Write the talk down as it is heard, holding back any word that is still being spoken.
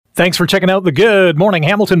Thanks for checking out the Good Morning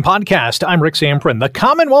Hamilton podcast. I'm Rick Samprin. The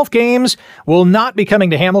Commonwealth Games will not be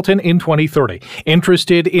coming to Hamilton in 2030.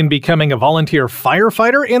 Interested in becoming a volunteer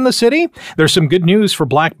firefighter in the city? There's some good news for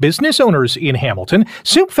Black business owners in Hamilton.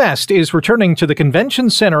 Soupfest is returning to the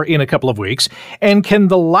convention center in a couple of weeks. And can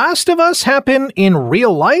The Last of Us happen in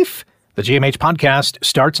real life? The GMH podcast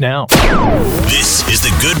starts now. This is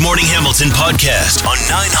the Good Morning Hamilton podcast on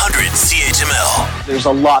 900 CHML. There's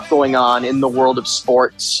a lot going on in the world of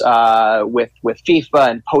sports with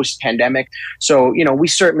FIFA and post-pandemic. So, we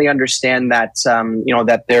certainly understand that,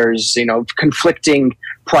 that there's, conflicting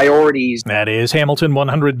priorities. That is Hamilton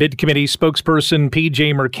 100 Bid Committee spokesperson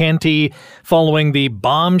PJ Mercanti following the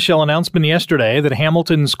bombshell announcement yesterday that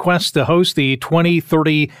Hamilton's quest to host the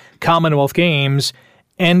 2030 Commonwealth Games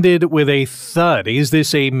ended with a thud. Is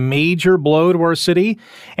this a major blow to our city?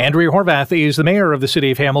 Andrea Horvath is the mayor of the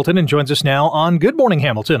city of Hamilton and joins us now on Good Morning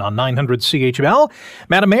Hamilton on 900 CHML.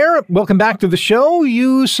 Madam Mayor, welcome back to the show.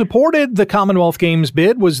 You supported the Commonwealth Games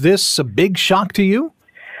bid. Was this a big shock to you?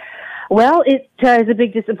 Well, it is a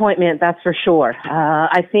big disappointment, that's for sure.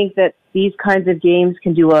 I think that these kinds of games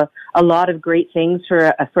can do a lot of great things for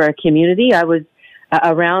a community. I was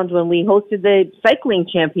around when we hosted the cycling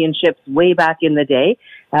championships way back in the day.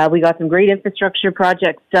 We got some great infrastructure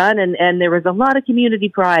projects done, and there was a lot of community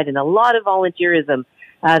pride and a lot of volunteerism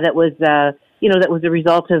that was a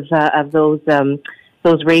result of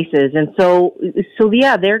those races. And so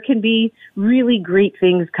yeah, there can be really great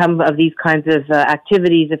things come of these kinds of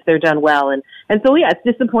activities if they're done well. And so yeah, it's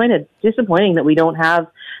disappointing that we don't have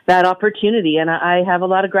that opportunity. And I have a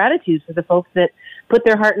lot of gratitude for the folks that put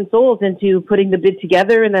their heart and souls into putting the bid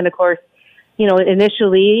together. And then, of course,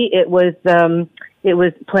 initially it was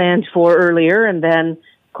planned for earlier, and then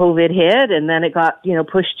COVID hit, and then it got,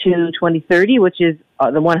 pushed to 2030, which is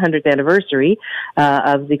the 100th anniversary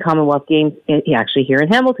of the Commonwealth Games actually here in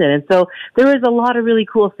Hamilton. And so there was a lot of really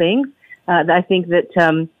cool things that I think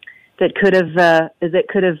that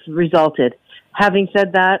could have resulted. Having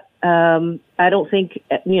said that, I don't think,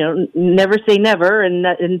 never say never,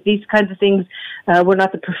 and these kinds of things were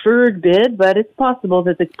not the preferred bid, but it's possible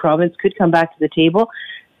that the province could come back to the table.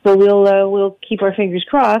 So we'll keep our fingers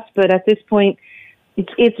crossed, but at this point,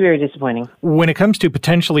 it's very disappointing. When it comes to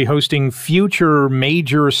potentially hosting future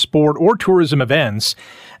major sport or tourism events,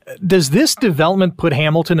 does this development put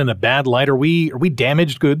Hamilton in a bad light? Are we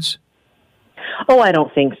damaged goods? Oh, I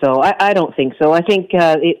don't think so. I don't think so. I think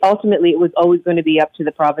ultimately it was always going to be up to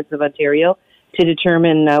the province of Ontario to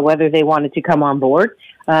determine whether they wanted to come on board.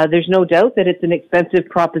 There's no doubt that it's an expensive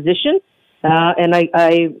proposition, and I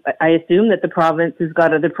assume that the province has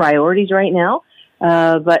got other priorities right now.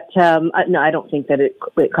 But no, I don't think that it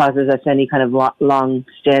causes us any kind of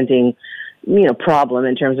long-standing problem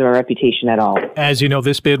in terms of our reputation at all. As you know,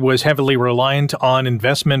 this bid was heavily reliant on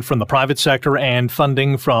investment from the private sector and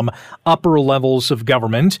funding from upper levels of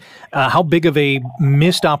government. How big of a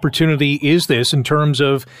missed opportunity is this in terms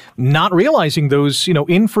of not realizing those,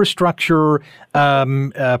 infrastructure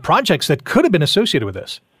projects that could have been associated with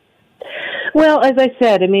this? Well, as I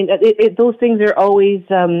said, I mean, those things are always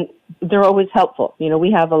they're always helpful.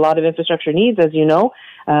 We have a lot of infrastructure needs, as you know.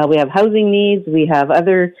 We have housing needs. We have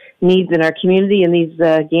other needs in our community, and these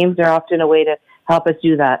games are often a way to help us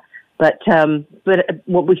do that. But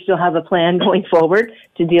we still have a plan going forward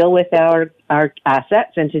to deal with our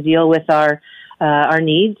assets and to deal with our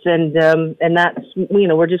needs, and that's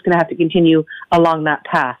we're just going to have to continue along that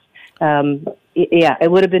path. Yeah,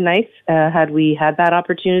 it would have been nice had we had that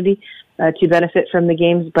opportunity to benefit from the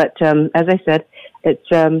games, but as I said, it's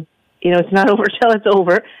it's not over till it's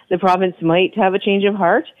over. The province might have a change of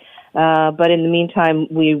heart, but in the meantime,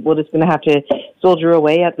 we're just going to have to soldier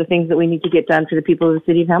away at the things that we need to get done for the people of the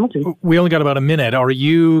city of Hamilton. We only got about a minute. Are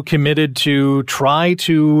you committed to try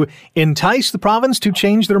to entice the province to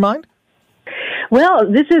change their mind?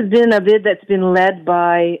 Well, this has been a bid that's been led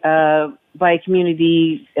by a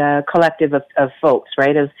community collective of folks,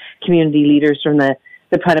 right, of community leaders from the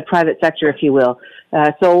private sector, if you will.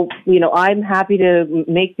 So, I'm happy to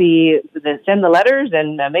make send the letters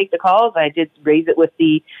and make the calls. I did raise it with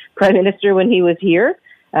the Prime Minister when he was here.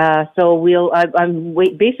 So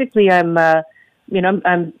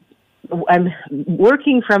I'm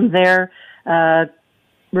working from their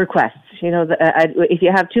requests. If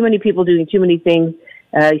you have too many people doing too many things,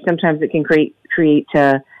 sometimes it can create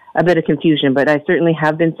a bit of confusion. But I certainly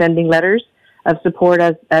have been sending letters of support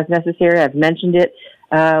as necessary. I've mentioned it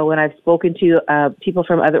when I've spoken to people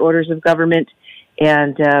from other orders of government,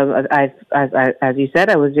 and as you said,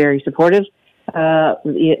 I was very supportive for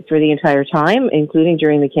the entire time, including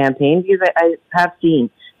during the campaign, because I have seen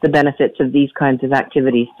the benefits of these kinds of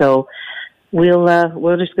activities. So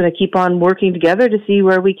we're just going to keep on working together to see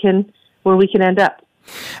where we can end up.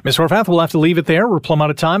 Ms. Horvath, we'll have to leave it there. We're plumb out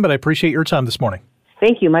of time, but I appreciate your time this morning.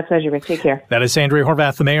 Thank you. My pleasure, Rick. Take care. That is Andrea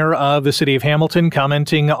Horvath, the mayor of the city of Hamilton,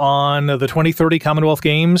 commenting on the 2030 Commonwealth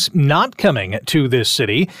Games not coming to this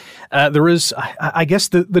city. There is, I guess,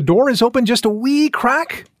 the door is open just a wee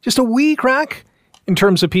crack in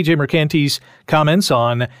terms of PJ Mercanti's comments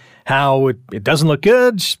on how it doesn't look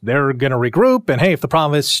good. They're going to regroup. And hey, if the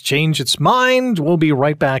province change its mind, we'll be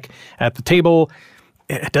right back at the table.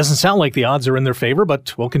 It doesn't sound like the odds are in their favor,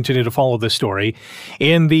 but we'll continue to follow this story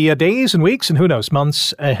in the days and weeks and who knows,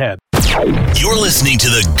 months ahead. You're listening to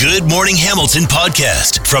the Good Morning Hamilton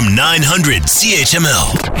podcast from 900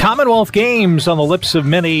 CHML. Commonwealth Games on the lips of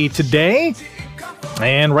many today,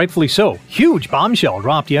 and rightfully so. Huge bombshell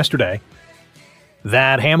dropped yesterday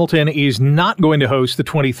that Hamilton is not going to host the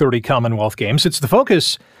 2030 Commonwealth Games. It's the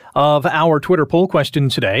focus of our Twitter poll question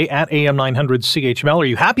today at AM900 CHML. Are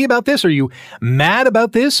you happy about this? Are you mad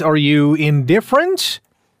about this? Are you indifferent?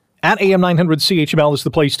 At AM900 CHML is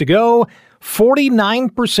the place to go.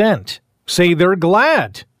 49% say they're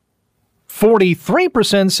glad.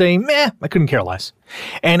 43% say, meh, I couldn't care less.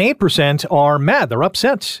 And 8% are mad. They're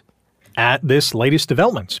upset at this latest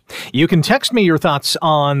development. You can text me your thoughts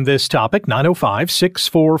on this topic,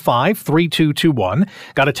 905-645-3221.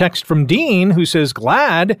 Got a text from Dean who says,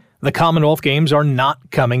 glad the Commonwealth Games are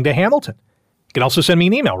not coming to Hamilton. You can also send me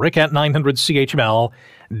an email,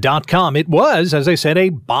 rick@900chml.com. It was, as I said, a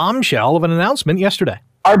bombshell of an announcement yesterday.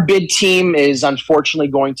 Our bid team is unfortunately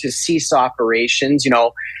going to cease operations,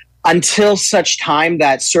 until such time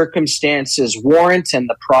that circumstances warrant and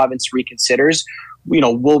the province reconsiders.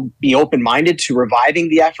 We'll be open-minded to reviving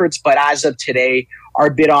the efforts, but as of today,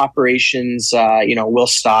 our bid operations, will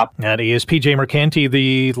stop. That is PJ Mercanti,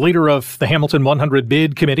 the leader of the Hamilton 100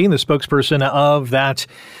 Bid Committee and the spokesperson of that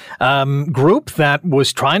group that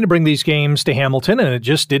was trying to bring these games to Hamilton, and it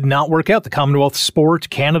just did not work out. The Commonwealth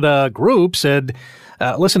Sport Canada group said,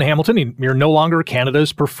 listen, Hamilton, you're no longer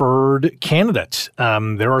Canada's preferred candidate.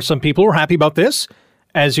 There are some people who are happy about this.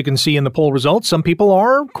 As you can see in the poll results, some people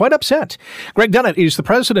are quite upset. Greg Dunnett is the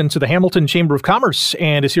president of the Hamilton Chamber of Commerce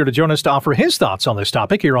and is here to join us to offer his thoughts on this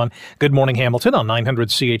topic here on Good Morning Hamilton on 900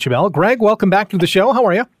 CHML. Greg, welcome back to the show. How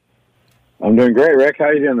are you? I'm doing great, Rick. How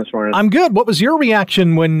are you doing this morning? I'm good. What was your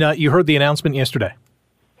reaction when you heard the announcement yesterday?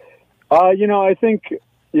 I think,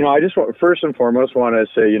 I just first and foremost want to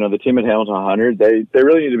say, the team at Hamilton 100, they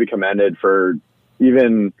really need to be commended for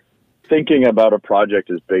even thinking about a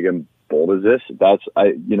project as big and bold as this. So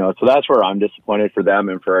that's where I'm disappointed for them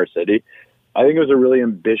and for our city. I think it was a really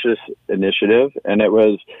ambitious initiative, and it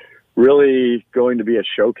was really going to be a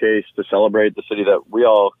showcase to celebrate the city that we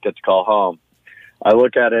all get to call home. I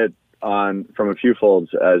look at it from a few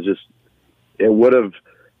folds as just, it would have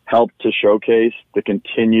helped to showcase the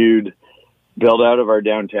continued build out of our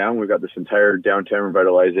downtown. We've got this entire downtown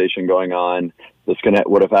revitalization going on. This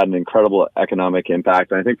would have had an incredible economic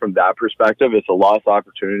impact. And I think from that perspective, it's a lost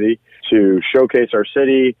opportunity to showcase our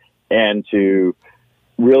city and to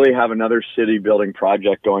really have another city building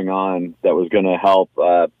project going on that was going to help.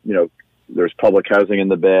 There's public housing in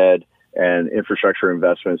the bid and infrastructure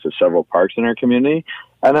investments of several parks in our community.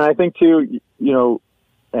 And then I think too,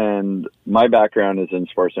 and my background is in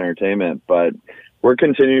sports and entertainment, but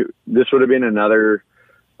this would have been another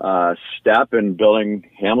step in building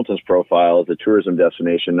Hamilton's profile as a tourism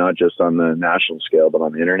destination, not just on the national scale, but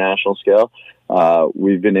on the international scale.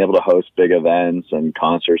 We've been able to host big events and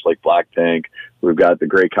concerts like Blackpink. We've got the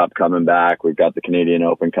Grey Cup coming back. We've got the Canadian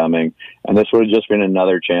Open coming. And this would have just been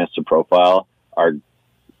another chance to profile our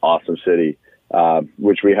awesome city,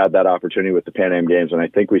 which we had that opportunity with the Pan Am Games. And I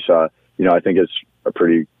think we saw, I think it's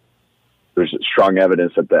there's strong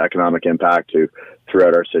evidence that the economic impact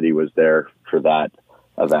throughout our city was there for that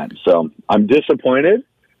event. So I'm disappointed.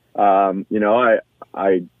 I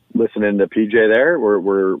listening to PJ there.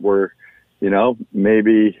 We're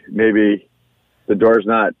maybe the door's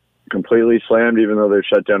not completely slammed, even though they've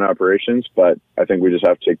shut down operations. But I think we just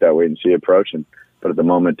have to take that wait and see approach. But at the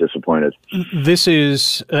moment, disappointed. This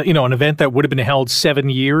is, an event that would have been held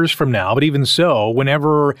 7 years from now. But even so,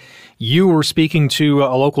 whenever you were speaking to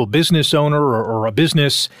a local business owner or a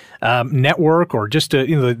business network or just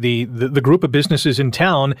the group of businesses in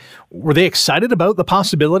town, were they excited about the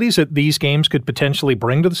possibilities that these games could potentially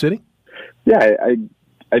bring to the city? Yeah,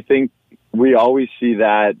 I think we always see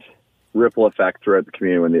that ripple effect throughout the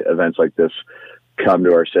community when the events like this come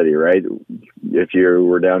to our city, right? If you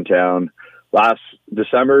were downtown last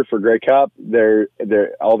December for Grey Cup,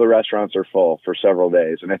 all the restaurants are full for several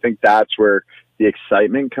days. And I think that's where the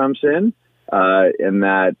excitement comes in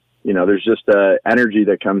that, there's just a energy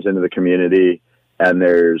that comes into the community, and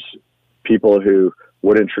there's people who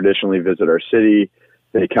wouldn't traditionally visit our city.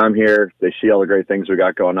 They come here, they see all the great things we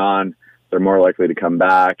got going on. They're more likely to come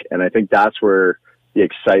back. And I think that's where the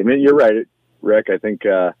excitement, you're right, Rick. I think,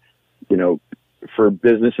 for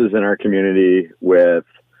businesses in our community with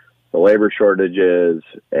the labor shortages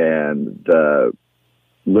and the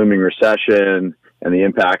looming recession and the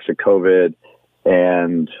impacts of COVID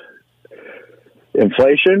and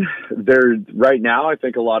inflation, right now, I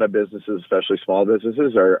think a lot of businesses, especially small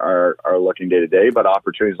businesses, are looking day to day, but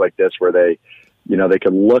opportunities like this where they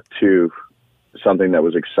could look to something that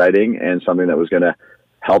was exciting and something that was going to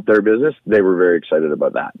help their business, they were very excited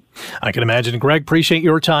about that. I can imagine. Greg, appreciate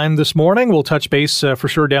your time this morning. We'll touch base for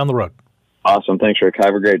sure down the road. Awesome. Thanks, Rick.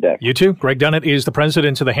 Have a great day. You too. Greg Dunnett is the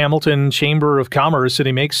president of the Hamilton Chamber of Commerce, and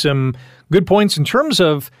he makes some good points in terms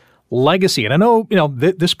of legacy. And I know,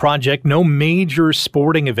 this project, no major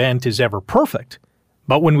sporting event is ever perfect.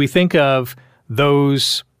 But when we think of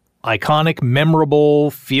those iconic,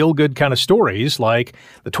 memorable, feel-good kind of stories like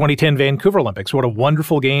the 2010 Vancouver Olympics, what a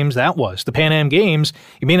wonderful games that was. The Pan Am Games,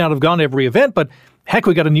 you may not have gone to every event, but heck,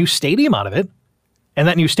 we got a new stadium out of it. And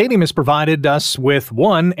that new stadium has provided us with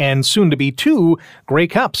one and soon to be two Grey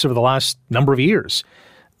Cups over the last number of years.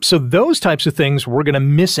 So those types of things we're going to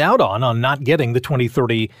miss out on not getting the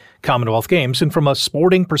 2030 Commonwealth Games. And from a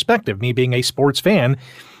sporting perspective, me being a sports fan,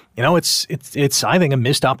 it's I think a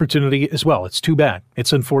missed opportunity as well. It's too bad.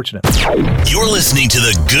 It's unfortunate. You're listening to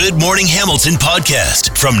the Good Morning Hamilton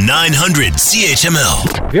podcast from 900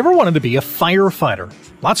 CHML. Have you ever wanted to be a firefighter?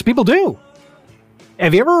 Lots of people do.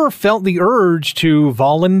 Have you ever felt the urge to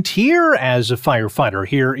volunteer as a firefighter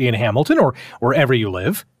here in Hamilton or wherever you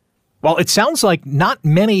live? Well, it sounds like not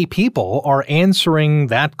many people are answering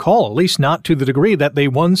that call, at least not to the degree that they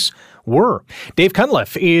once were. Dave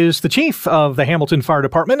Cunliffe is the chief of the Hamilton Fire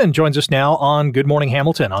Department and joins us now on Good Morning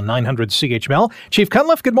Hamilton on 900 CHML. Chief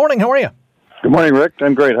Cunliffe, good morning. How are you? Good morning, Rick.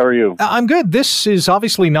 I'm great. How are you? I'm good. This is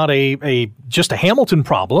obviously not just a Hamilton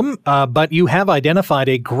problem, but you have identified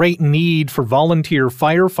a great need for volunteer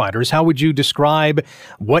firefighters. How would you describe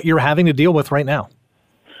what you're having to deal with right now?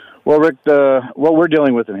 Well, Rick, what we're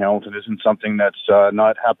dealing with in Hamilton isn't something that's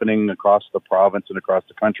not happening across the province and across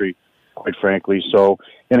the country, quite frankly. So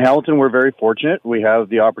in Hamilton, we're very fortunate. We have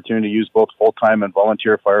the opportunity to use both full-time and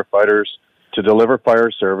volunteer firefighters to deliver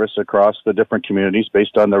fire service across the different communities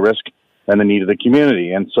based on the risk and the need of the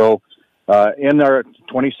community. And so in our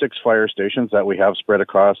 26 fire stations that we have spread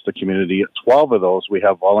across the community, 12 of those, we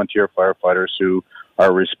have volunteer firefighters who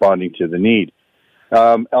are responding to the need.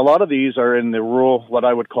 A lot of these are in the rural, what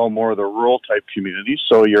I would call more of the rural type communities.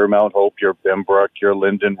 So your Mount Hope, your Pembroke, your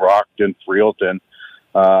Linden, Rockton, Freelton,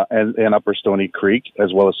 and Upper Stony Creek,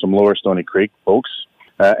 as well as some Lower Stony Creek folks,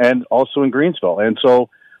 and also in Greensville. And so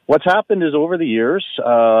what's happened is over the years,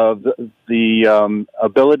 the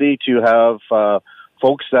ability to have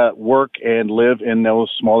folks that work and live in those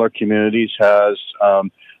smaller communities has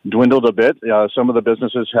dwindled a bit. Some of the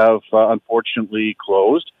businesses have unfortunately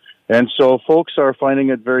closed. And so folks are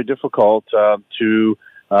finding it very difficult to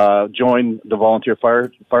join the volunteer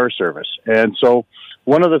fire service. And so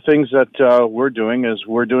one of the things that we're doing is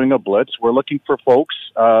we're doing a blitz. We're looking for folks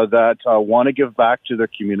that want to give back to their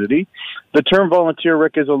community. The term volunteer,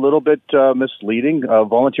 Rick, is a little bit misleading.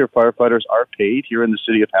 Volunteer firefighters are paid here in the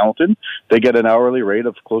city of Hamilton. They get an hourly rate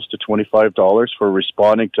of close to $25 for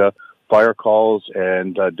responding to fire calls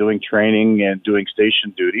and doing training and doing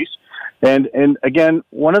station duties. And again,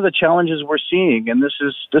 one of the challenges we're seeing, and this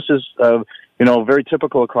is very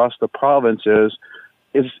typical across the province, is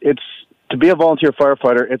it's to be a volunteer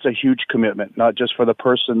firefighter. It's a huge commitment, not just for the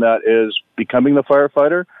person that is becoming the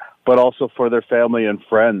firefighter, but also for their family and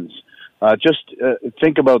friends. Just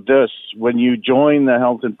think about this: when you join the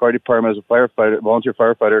Hamilton Fire Department as a firefighter, volunteer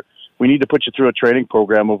firefighter, we need to put you through a training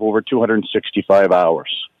program of over 265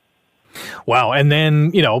 hours. Wow. And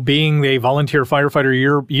then, being a volunteer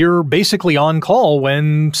firefighter, you're basically on call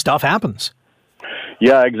when stuff happens.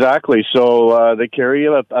 Yeah, exactly. So they carry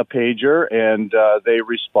a pager and they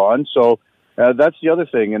respond. So that's the other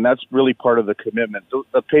thing, and that's really part of the commitment.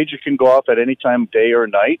 The pager can go off at any time, day or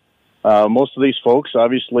night. Most of these folks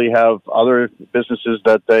obviously have other businesses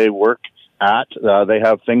that they work at. They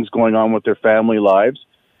have things going on with their family lives.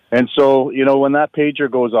 And so, when that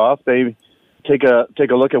pager goes off, they take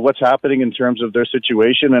a look at what's happening in terms of their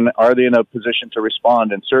situation, and are they in a position to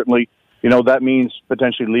respond? And certainly, that means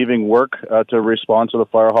potentially leaving work to respond to the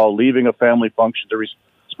fire hall, leaving a family function to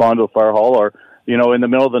respond to the fire hall, or, in the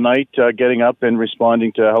middle of the night, getting up and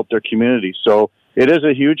responding to help their community. So it is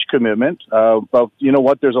a huge commitment. But you know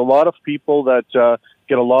what? There's a lot of people that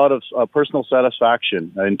get a lot of personal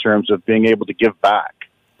satisfaction in terms of being able to give back.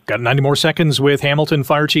 Got 90 more seconds with Hamilton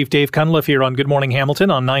Fire Chief Dave Cunliffe here on Good Morning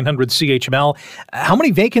Hamilton on 900 CHML. How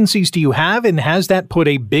many vacancies do you have, and has that put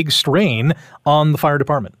a big strain on the fire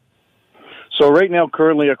department? So right now,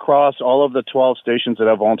 currently across all of the 12 stations that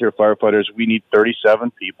have volunteer firefighters, we need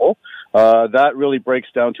 37 people. That really breaks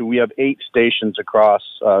down to we have 8 stations across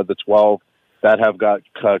the 12 that have got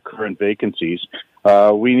current vacancies.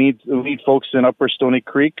 We need folks in Upper Stony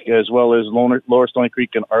Creek as well as Lower Stony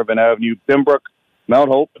Creek and Arvin Avenue, Bimbrook, Mount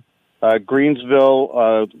Hope,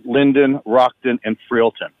 Greensville, Linden, Rockton, and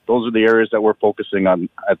Freelton. Those are the areas that we're focusing on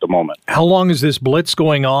at the moment. How long is this blitz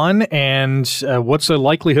going on, and what's the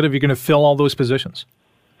likelihood of you going to fill all those positions?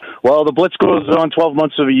 Well, the blitz goes on 12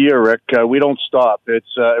 months of a year, Rick. We don't stop.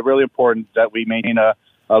 It's really important that we maintain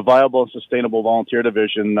a viable and sustainable volunteer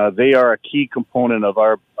division. They are a key component of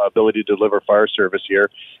our ability to deliver fire service here.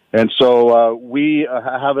 And so we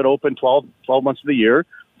have it open 12 months of the year.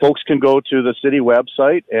 Folks can go to the city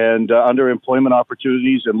website and under employment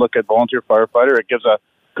opportunities and look at volunteer firefighter. It gives a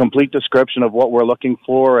complete description of what we're looking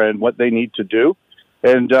for and what they need to do.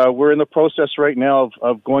 And we're in the process right now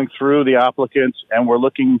of going through the applicants, and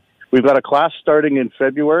we've got a class starting in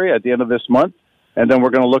February at the end of this month, and then we're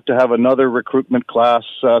going to look to have another recruitment class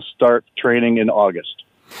start training in August.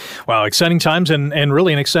 Wow, exciting times and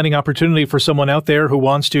really an exciting opportunity for someone out there who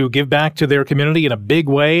wants to give back to their community in a big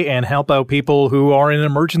way and help out people who are in an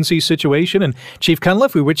emergency situation. And Chief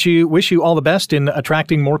Cunliffe, we wish you all the best in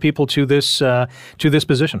attracting more people to this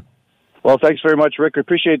position. Well, thanks very much, Rick. I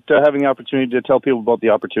appreciate having the opportunity to tell people about the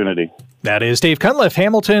opportunity. That is Dave Cunliffe,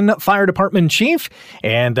 Hamilton Fire Department Chief.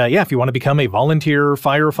 And if you want to become a volunteer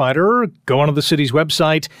firefighter, go onto the city's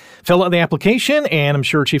website, fill out the application, and I'm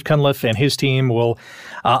sure Chief Cunliffe and his team will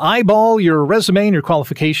eyeball your resume and your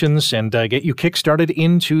qualifications and get you kick-started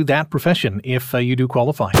into that profession if you do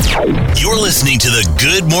qualify. You're listening to the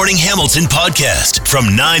Good Morning Hamilton podcast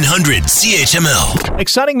from 900 CHML.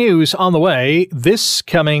 Exciting news on the way. This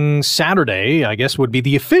coming Saturday, I guess, would be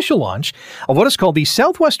the official launch of what is called the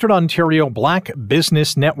Southwestern Ontario Black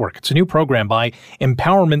Business Network. It's a new program by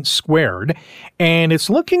Empowerment Squared, and it's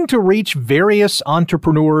looking to reach various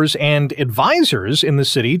entrepreneurs and advisors in the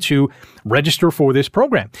city to register for this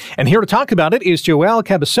program. And here to talk about it is Joelle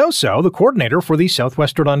Cabesoso, the coordinator for the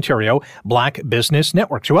Southwestern Ontario Black Business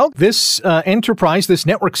Network. Joelle, this enterprise, this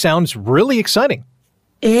network sounds really exciting.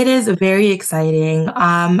 It is very exciting.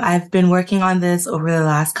 I've been working on this over the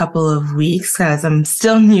last couple of weeks because I'm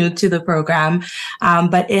still new to the program.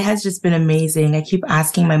 But it has just been amazing. I keep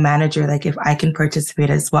asking my manager, if I can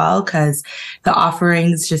participate as well, because the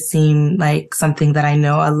offerings just seem like something that I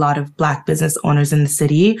know a lot of Black business owners in the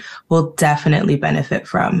city will definitely benefit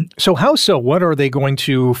from. So how so? What are they going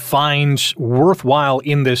to find worthwhile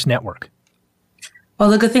in this network?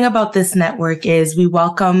 Well, the good thing about this network is we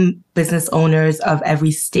welcome business owners of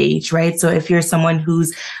every stage, right? So if you're someone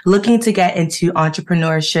who's looking to get into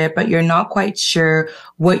entrepreneurship, but you're not quite sure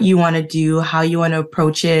what you want to do, how you want to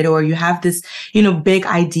approach it, or you have this, big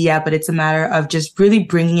idea, but it's a matter of just really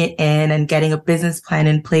bringing it in and getting a business plan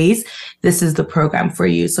in place, this is the program for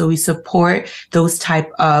you. So we support those type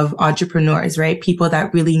of entrepreneurs, right? People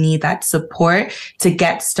that really need that support to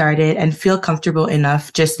get started and feel comfortable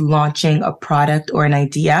enough just launching a product or an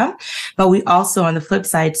idea. But we also, on the flip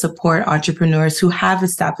side, support entrepreneurs who have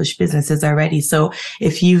established businesses already. So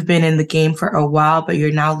if you've been in the game for a while, but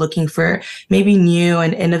you're now looking for maybe new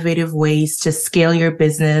and innovative ways to scale your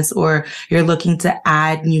business, or you're looking to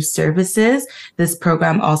add new services, this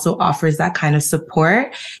program also offers that kind of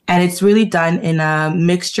support. And it's really done in a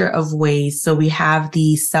mixture of ways. So we have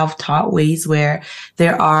the self-taught ways where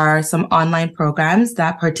there are some online programs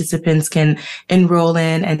that participants can enroll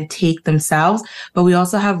in and take themselves. But we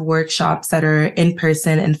also have workshops that are in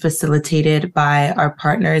person and facilitated by our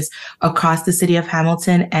partners across the city of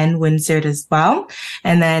Hamilton and Windsor as well.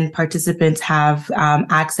 And then participants have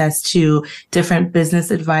access to different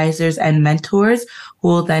business advisors and mentors who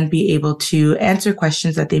will then be able to answer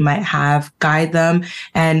questions that they might have, guide them,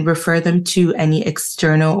 and refer them to any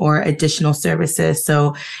external or additional services.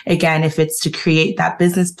 So again, if it's to create that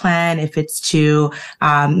business plan, if it's to,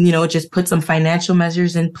 just put some financial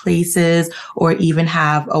measures in places, or even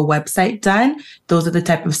have a website done, those are the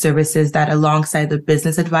type of services that alongside the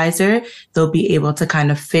business advisor, they'll be able to kind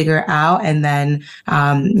of figure out and then,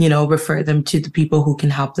 refer them to the people who can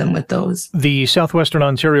help them with those. The Southwestern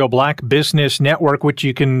Ontario Black Business Network, which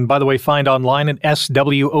you can, by the way, find online at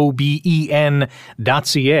swoben.ca.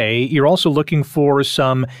 You're also looking for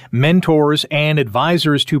some mentors and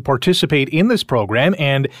advisors to participate in this program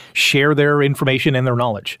and share their information and their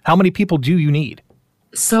knowledge. How many people do you need?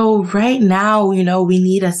 So right now, we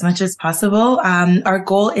need as much as possible. Our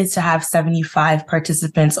goal is to have 75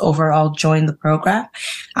 participants overall join the program.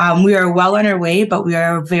 We are well on our way, but we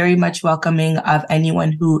are very much welcoming of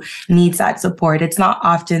anyone who needs that support. It's not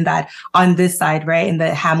often that on this side, right, in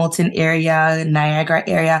the Hamilton area, Niagara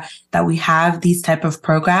area, that we have these type of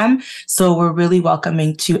program. So we're really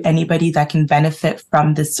welcoming to anybody that can benefit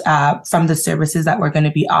from this, from the services that we're going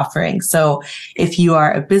to be offering. So if you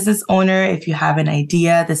are a business owner, if you have an idea,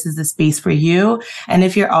 this is the space for you. And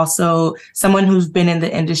if you're also someone who's been in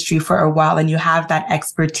the industry for a while and you have that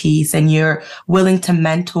expertise and you're willing to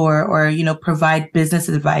mentor or, provide business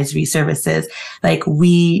advisory services, like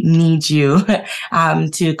we need you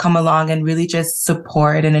to come along and really just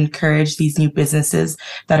support and encourage these new businesses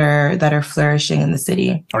that are flourishing in the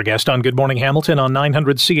city. Our guest on Good Morning Hamilton on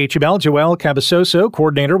 900 CHML, Joelle Cabesoso,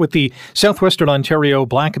 coordinator with the Southwestern Ontario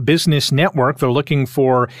Black Business Network. They're looking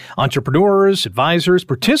for entrepreneurs, advisors,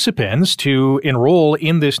 participants to enroll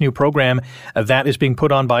in this new program that is being put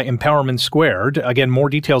on by Empowerment Squared. Again, more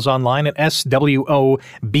details online at swoben.ca.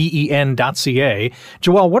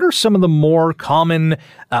 Joelle, what are some of the more common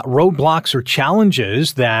roadblocks or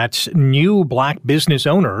challenges that new Black business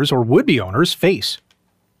owners or would-be owners face?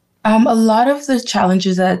 A lot of the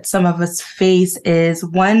challenges that some of us face is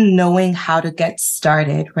one, knowing how to get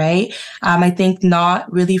started, right? I think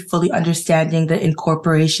not really fully understanding the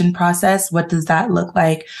incorporation process. What does that look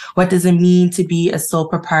like? What does it mean to be a sole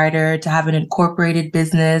proprietor, to have an incorporated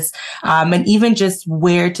business, and even just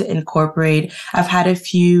where to incorporate? I've had a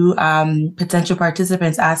few potential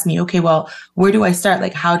participants ask me, okay, well, where do I start?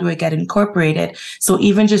 Like, how do I get incorporated? So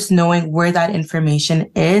even just knowing where that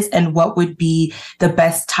information is and what would be the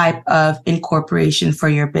best type of incorporation for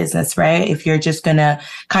your business, right? If you're just going to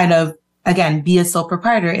kind of, again, be a sole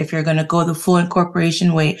proprietor, if you're going to go the full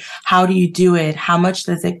incorporation way, how do you do it? How much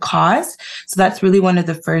does it cost? So that's really one of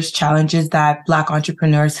the first challenges that Black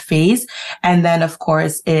entrepreneurs face. And then, of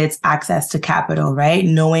course, it's access to capital, right?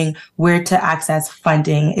 Knowing where to access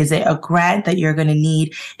funding. Is it a grant that you're going to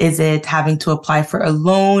need? Is it having to apply for a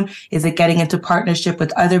loan? Is it getting into partnership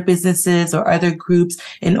with other businesses or other groups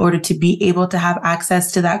in order to be able to have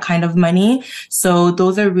access to that kind of money? So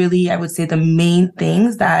those are really, I would say, the main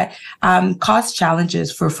things that cause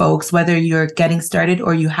challenges for folks, whether you're getting started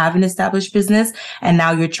or you have an established business and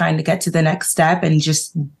now you're trying to get to the next step and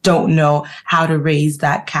just don't know how to raise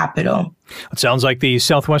that capital. It sounds like the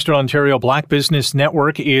Southwestern Ontario Black Business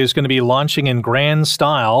Network is going to be launching in grand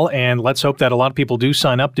style, and let's hope that a lot of people do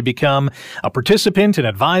sign up to become a participant, an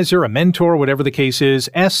advisor, a mentor, whatever the case is.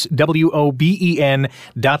 swoben.ca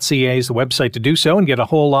is the website to do so and get a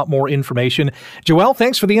whole lot more information. Joelle,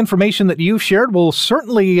 thanks for the information that you've shared. We'll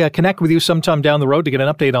certainly connect with you sometime down the road to get an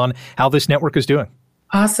update on how this network is doing.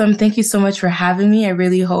 Awesome. Thank you so much for having me. I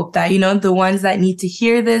really hope that, the ones that need to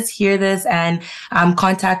hear this and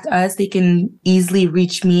contact us. They can easily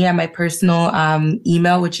reach me at my personal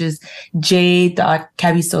email, which is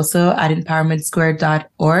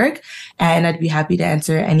j.cabesoso@empowermentsquared.org. And I'd be happy to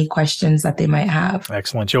answer any questions that they might have.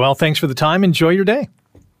 Excellent. Joelle, thanks for the time. Enjoy your day.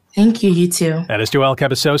 Thank you. You too. That is Joelle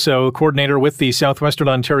Cabesoso, coordinator with the Southwestern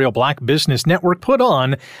Ontario Black Business Network, put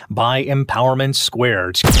on by Empowerment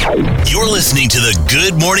Squared. You're listening to the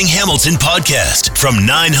Good Morning Hamilton podcast from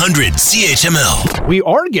 900 CHML. We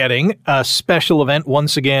are getting a special event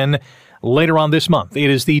once again later on this month.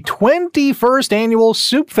 It is the 21st annual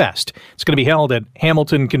Soup Fest. It's going to be held at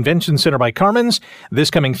Hamilton Convention Center by Carmen's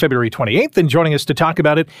this coming February 28th. And joining us to talk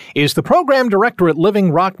about it is the program director at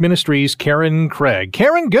Living Rock Ministries, Karen Craig.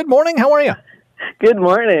 Karen, good morning. How are you? Good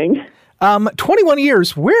morning. 21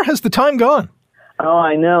 years. Where has the time gone? Oh,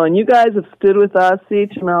 I know. And you guys have stood with us.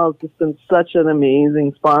 CHML has just been such an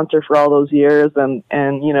amazing sponsor for all those years. And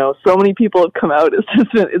so many people have come out.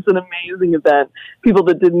 It's an amazing event. People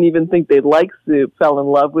that didn't even think they'd like soup fell in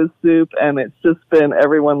love with soup. And it's just been,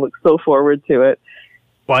 everyone looks so forward to it.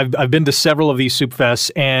 Well, I've been to several of these Soup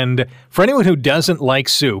Fests. And for anyone who doesn't like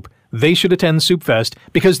soup, they should attend Soup Fest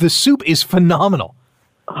because the soup is phenomenal.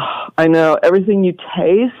 Oh, I know. Everything you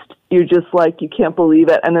taste, you're just like, you can't believe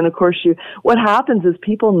it. And then, of course, what happens is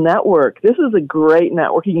people network. This is a great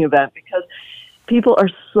networking event because people are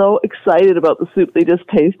so excited about the soup they just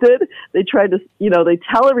tasted. They try to, they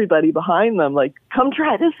tell everybody behind them, like, come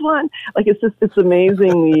try this one. Like, it's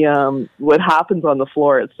amazing what happens on the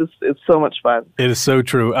floor. It's so much fun. It is so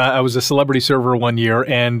true. I was a celebrity server one year,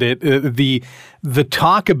 and the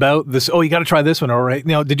talk about this, you got to try this one, all right?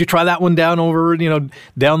 Did you try that one down over,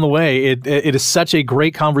 down the way? It is such a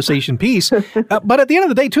great conversation piece. But at the end of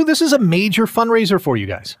the day, too, this is a major fundraiser for you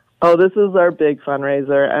guys. Oh, this is our big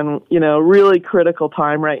fundraiser and, really critical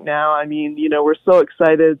time right now. I mean, we're so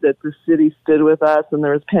excited that the city stood with us and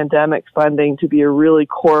there was pandemic funding to be a really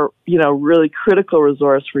core, really critical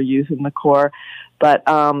resource for youth in the core. But,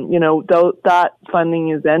 that funding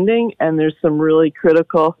is ending and there's some really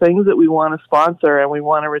critical things that we want to sponsor and we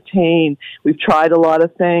want to retain. We've tried a lot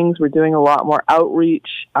of things. We're doing a lot more outreach,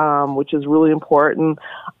 which is really important.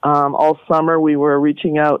 All summer we were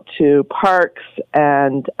reaching out to parks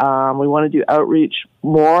and we want to do outreach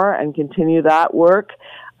more and continue that work.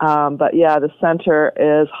 But yeah, the center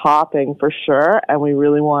is hopping for sure, and we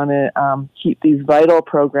really want to keep these vital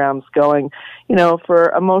programs going,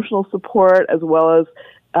 for emotional support as well as,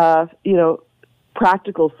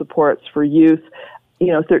 practical supports for youth,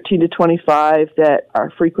 13 to 25 that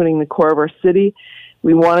are frequenting the core of our city.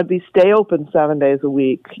 We want to stay open 7 days a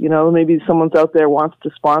week. Maybe someone's out there wants to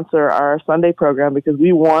sponsor our Sunday program because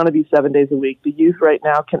we want to be 7 days a week. The youth right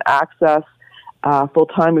now can access full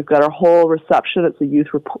time. We've got our whole reception. It's a youth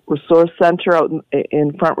resource center out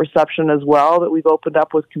in front reception as well that we've opened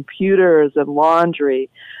up with computers and laundry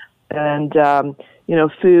and,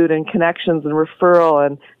 food and connections and referral,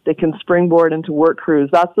 and they can springboard into work crews.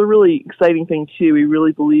 That's the really exciting thing too. We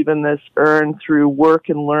really believe in this earn through work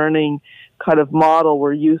and learning kind of model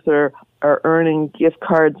where youth are earning gift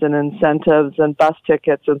cards and incentives and bus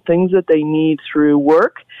tickets and things that they need through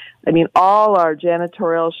work. I mean, all our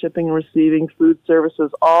janitorial, shipping and receiving, food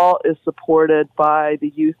services, all is supported by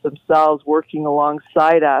the youth themselves working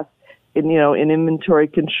alongside us in inventory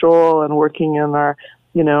control and working in our,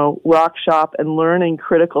 rock shop and learning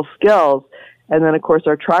critical skills. And then, of course,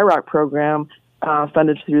 our Tri-Rock program,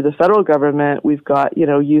 funded through the federal government, we've got,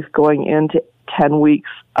 youth going into 10 weeks,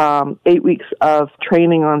 8 weeks of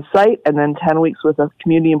training on site and then 10 weeks with a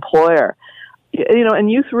community employer.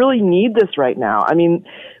 And youth really need this right now. I mean,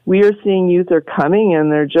 we are seeing youth are coming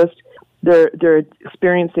and they're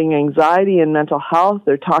experiencing anxiety and mental health.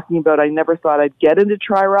 They're talking about, I never thought I'd get into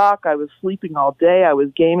Tri-Rock. I was sleeping all day. I was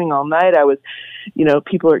gaming all night.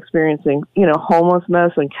 People are experiencing,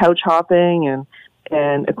 homelessness and couch hopping.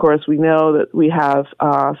 And of course, we know that we have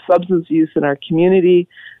substance use in our community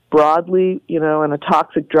broadly, and a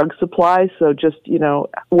toxic drug supply. So just,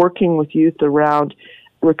 working with youth around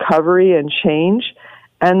recovery and change.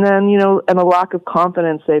 And then, and a lack of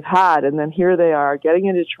confidence they've had. And then here they are getting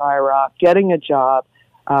into Tri-Rock, getting a job,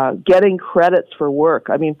 getting credits for work.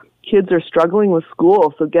 I mean, kids are struggling with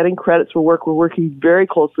school, so getting credits for work, we're working very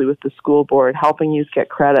closely with the school board, helping youth get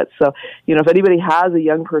credits. So, if anybody has a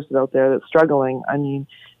young person out there that's struggling, I mean,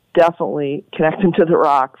 definitely connect them to the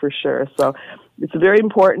Rock for sure. So it's very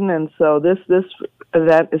important. And so this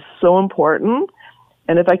event is so important.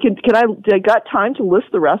 And if I I got time to list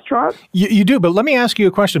the restaurants? You do, but let me ask you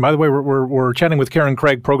a question. By the way, we're chatting with Karen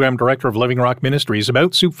Craig, Program Director of Living Rock Ministries,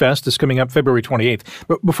 about Soup Fest. Is coming up February 28th.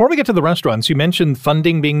 But before we get to the restaurants, you mentioned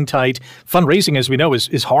funding being tight. Fundraising, as we know,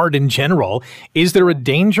 is hard in general. Is there a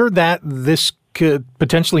danger that this could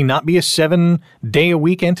potentially not be a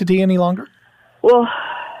 7-day-a-week entity any longer? Well,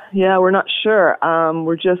 yeah, we're not sure.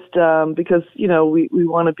 We're just because we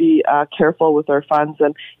want to be careful with our funds,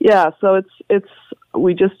 and so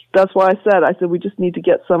that's why I said we just need to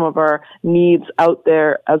get some of our needs out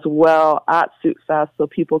there as well at Soup Fest so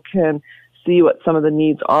people can see what some of the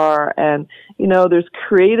needs are. And there's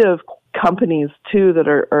creative companies too that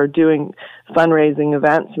are doing fundraising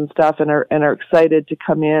events and stuff and are excited to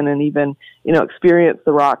come in and even experience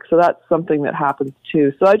the Rock. So that's something that happens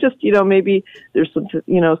too. So I just maybe there's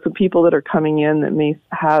some people that are coming in that may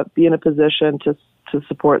be in a position to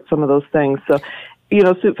support some of those things. So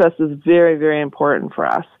Soup Fest is very, very important for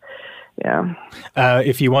us. Yeah.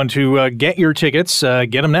 If you want to get your tickets,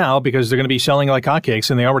 get them now because they're going to be selling like hotcakes,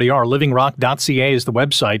 and they already are. livingrock.ca is the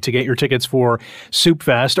website to get your tickets for Soup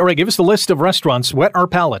Fest. All right, give us the list of restaurants. Whet our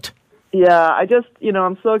palate. Yeah, I just,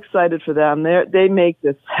 I'm so excited for them. They make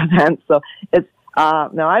this event. So it's,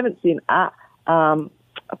 now I haven't seen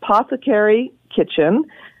Apothecary Kitchen,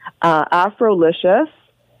 Afrolicious,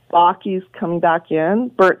 Bakki's coming back in,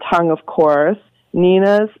 Burnt Tongue, of course,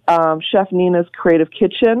 Nina's, Chef Nina's Creative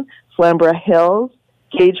Kitchen, Flamborough Hills,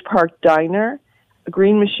 Gage Park Diner,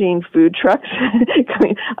 Green Machine Food Trucks,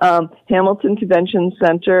 Hamilton Convention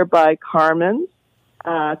Center by Carmen's,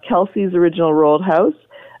 Kelsey's Original Rolled House,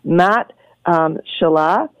 Matt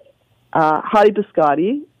Shalat, Hadi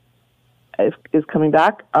Biscotti is coming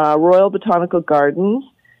back, Royal Botanical Gardens,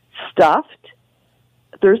 Stuffed,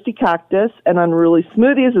 Thirsty Cactus, and Unruly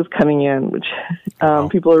Smoothies is coming in, which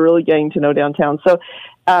people are really getting to know downtown. So,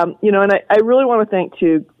 and I really want to thank,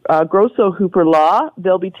 too, Grosso Hooper Law.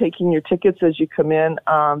 They'll be taking your tickets as you come in.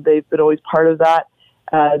 They've been always part of that.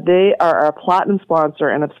 They are our platinum sponsor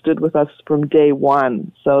and have stood with us from day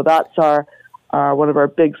one. So that's our one of our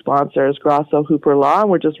big sponsors, Grasso Hooper Law, and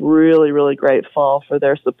we're just really, really grateful for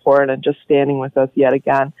their support and just standing with us yet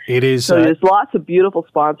again. It is. So there's lots of beautiful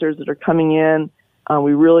sponsors that are coming in.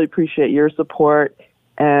 We really appreciate your support.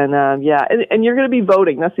 And and you're going to be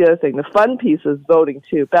voting. That's the other thing. The fun piece is voting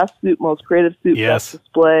too. Best soup, most creative soup, yes. Best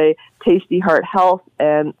display, Tasty Heart Health,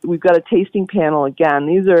 and we've got a tasting panel again.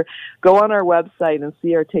 Go on our website and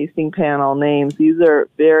see our tasting panel names. These are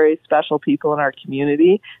very special people in our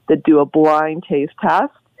community that do a blind taste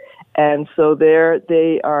test, and so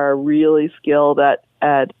they are really skilled at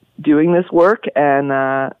doing this work, and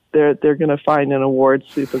they're going to find an award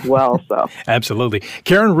soup as well. So absolutely.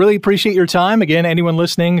 Karen, really appreciate your time. Again, anyone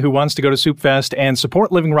listening who wants to go to SoupFest and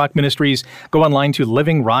support Living Rock Ministries, go online to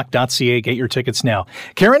livingrock.ca. Get your tickets now.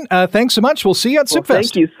 Karen, thanks so much. We'll see you at SoupFest.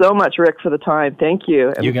 Thank you so much, Rick, for the time. Thank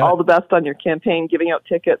you. And all the best on your campaign, giving out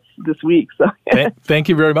tickets this week. So thank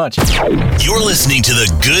you very much. You're listening to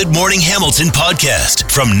the Good Morning Hamilton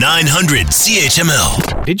podcast from 900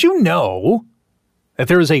 CHML. Did you know that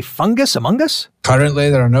there is a fungus among us? Currently,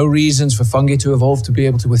 there are no reasons for fungi to evolve to be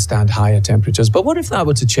able to withstand higher temperatures. But what if that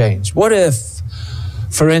were to change? What if,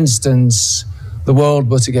 for instance, the world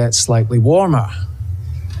were to get slightly warmer?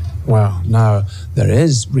 Well, now there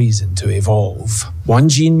is reason to evolve. One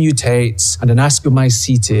gene mutates, and an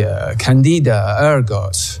Ascomycetia, Candida,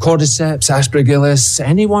 ergot, Cordyceps, Aspergillus,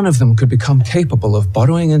 any one of them could become capable of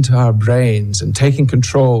burrowing into our brains and taking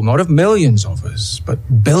control, not of millions of us,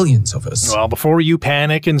 but billions of us. Well, before you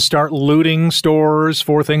panic and start looting stores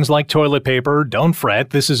for things like toilet paper, don't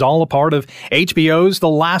fret. This is all a part of HBO's The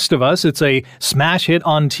Last of Us. It's a smash hit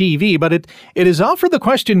on TV, but it is offered the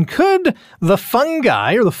question, could the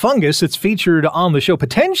fungi or the fungus that's featured on the show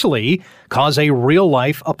potentially cause a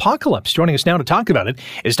real-life apocalypse? Joining us now to talk about it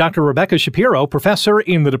is Dr. Rebecca Shapiro, professor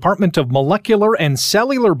in the Department of Molecular and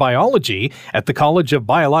Cellular Biology at the College of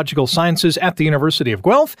Biological Sciences at the University of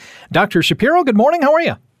Guelph. Dr. Shapiro, good morning. How are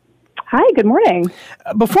you? Hi, good morning.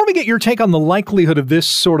 Before we get your take on the likelihood of this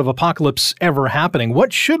sort of apocalypse ever happening,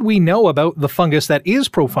 what should we know about the fungus that is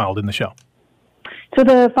profiled in the show? So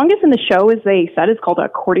the fungus in the show, as they said, is called a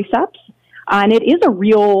cordyceps, and it is a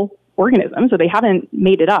real organism, so they haven't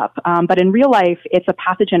made it up. But in real life, it's a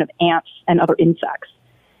pathogen of ants and other insects.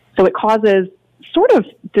 So it causes sort of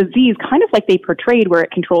disease, kind of like they portrayed, where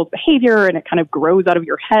it controls behavior and it kind of grows out of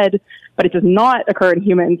your head, but it does not occur in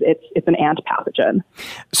humans. It's an ant pathogen.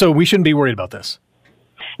 So we shouldn't be worried about this?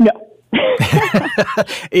 No.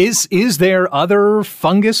 Is there other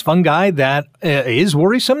fungi that is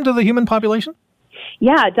worrisome to the human population?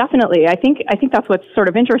 Yeah, definitely. I think that's what's sort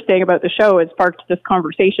of interesting about the show. It sparked this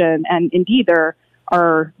conversation, and indeed there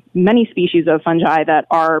are many species of fungi that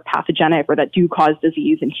are pathogenic or that do cause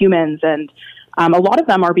disease in humans, and a lot of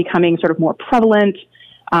them are becoming sort of more prevalent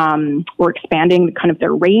or expanding kind of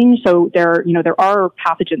their range. So there are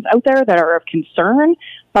pathogens out there that are of concern,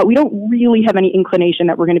 but we don't really have any inclination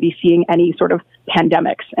that we're going to be seeing any sort of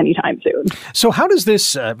pandemics anytime soon. So how does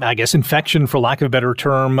this, I guess, infection, for lack of a better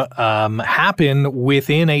term, happen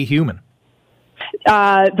within a human?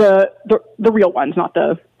 The real ones, not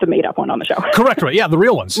the made up one on the show. Correct, right? Yeah, the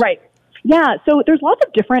real ones. Right. Yeah, so there's lots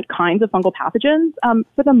of different kinds of fungal pathogens.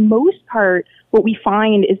 For the most part, what we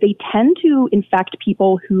find is they tend to infect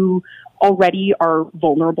people who already are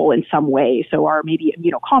vulnerable in some way, so are maybe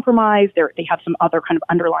immunocompromised, they have some other kind of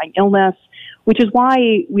underlying illness, which is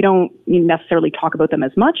why we don't necessarily talk about them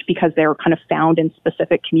as much, because they're kind of found in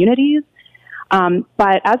specific communities.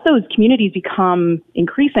 But as those communities become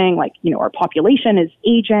increasing, like, our population is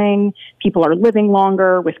aging, people are living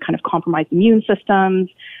longer with kind of compromised immune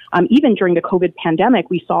systems. Even during the COVID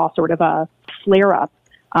pandemic, we saw sort of a flare-up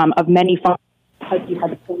of many fungi because you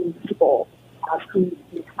had so many people who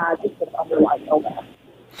had this sort of underlying illness.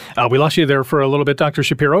 We lost you there for a little bit, Dr.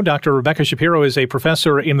 Shapiro. Dr. Rebecca Shapiro is a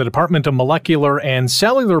professor in the Department of Molecular and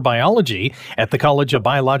Cellular Biology at the College of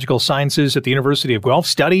Biological Sciences at the University of Guelph,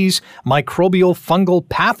 studies microbial fungal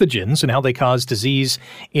pathogens and how they cause disease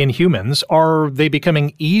in humans. Are they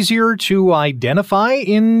becoming easier to identify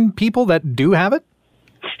in people that do have it?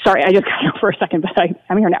 Sorry, I just got out for a second, but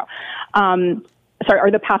I'm here now. Sorry,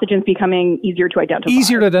 are the pathogens becoming easier to identify?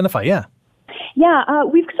 Easier to identify, yeah. Yeah,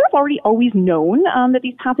 we've sort of always known that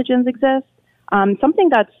these pathogens exist. Something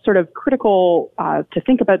that's sort of critical to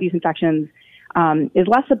think about these infections is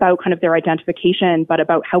less about kind of their identification, but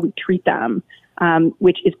about how we treat them,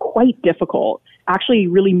 which is quite difficult, actually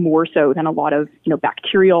really more so than a lot of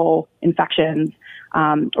bacterial infections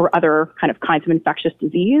or other kinds of infectious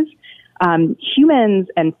disease. Humans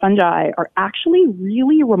and fungi are actually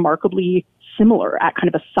really remarkably similar at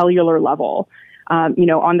kind of a cellular level.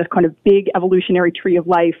 On this kind of big evolutionary tree of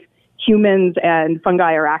life, humans and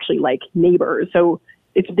fungi are actually like neighbors. So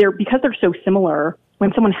because they're so similar,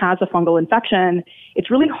 when someone has a fungal infection, it's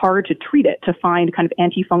really hard to treat it, to find kind of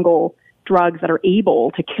antifungal drugs that are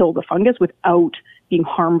able to kill the fungus without being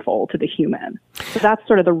harmful to the human. So that's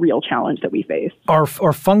sort of the real challenge that we face. Are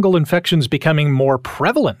fungal infections becoming more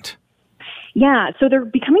prevalent? Yeah, so they're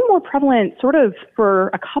becoming more prevalent sort of for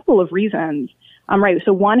a couple of reasons. Right.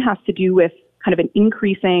 So one has to do with kind of an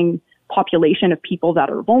increasing population of people that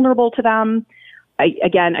are vulnerable to them. I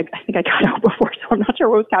think I got out before, so I'm not sure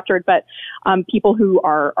what was captured, but people who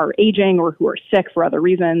are aging or who are sick for other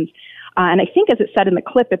reasons. And I think, as it said in the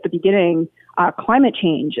clip at the beginning, climate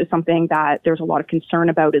change is something that there's a lot of concern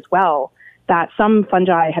about as well, that some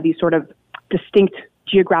fungi have these sort of distinct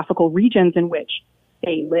geographical regions in which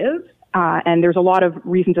they live. And there's a lot of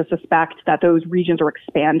reason to suspect that those regions are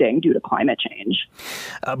expanding due to climate change.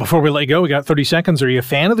 Before we let you go, we got 30 seconds. Are you a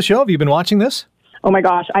fan of the show? Have you been watching this? Oh my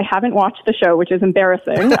gosh, I haven't watched the show, which is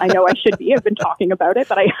embarrassing. I know I should be. I've been talking about it,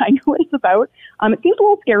 but I know what it's about. It seems a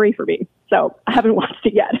little scary for me, so I haven't watched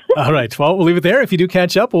it yet. All right. Well, we'll leave it there. If you do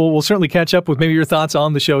catch up, we'll certainly catch up with maybe your thoughts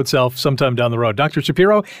on the show itself sometime down the road. Dr.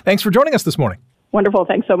 Shapiro, thanks for joining us this morning. Wonderful.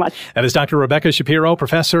 Thanks so much. That is Dr. Rebecca Shapiro,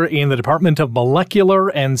 professor in the Department of Molecular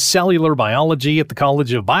and Cellular Biology at the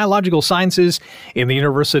College of Biological Sciences in the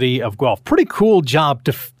University of Guelph. Pretty cool job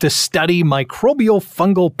to study microbial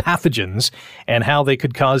fungal pathogens and how they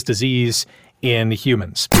could cause disease in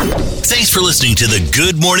humans. Thanks for listening to the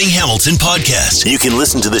Good Morning Hamilton podcast. You can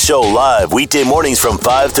listen to the show live weekday mornings from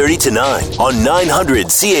 5:30 to 9 on 900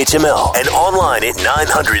 CHML and online at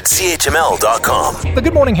 900CHML.com. The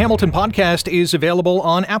Good Morning Hamilton podcast is available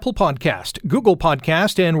on Apple Podcast, Google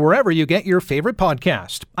Podcast, and wherever you get your favorite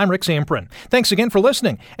podcast. I'm Rick Samprin. Thanks again for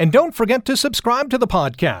listening. And don't forget to subscribe to the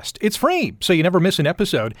podcast. It's free, so you never miss an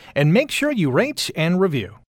episode. And make sure you rate and review.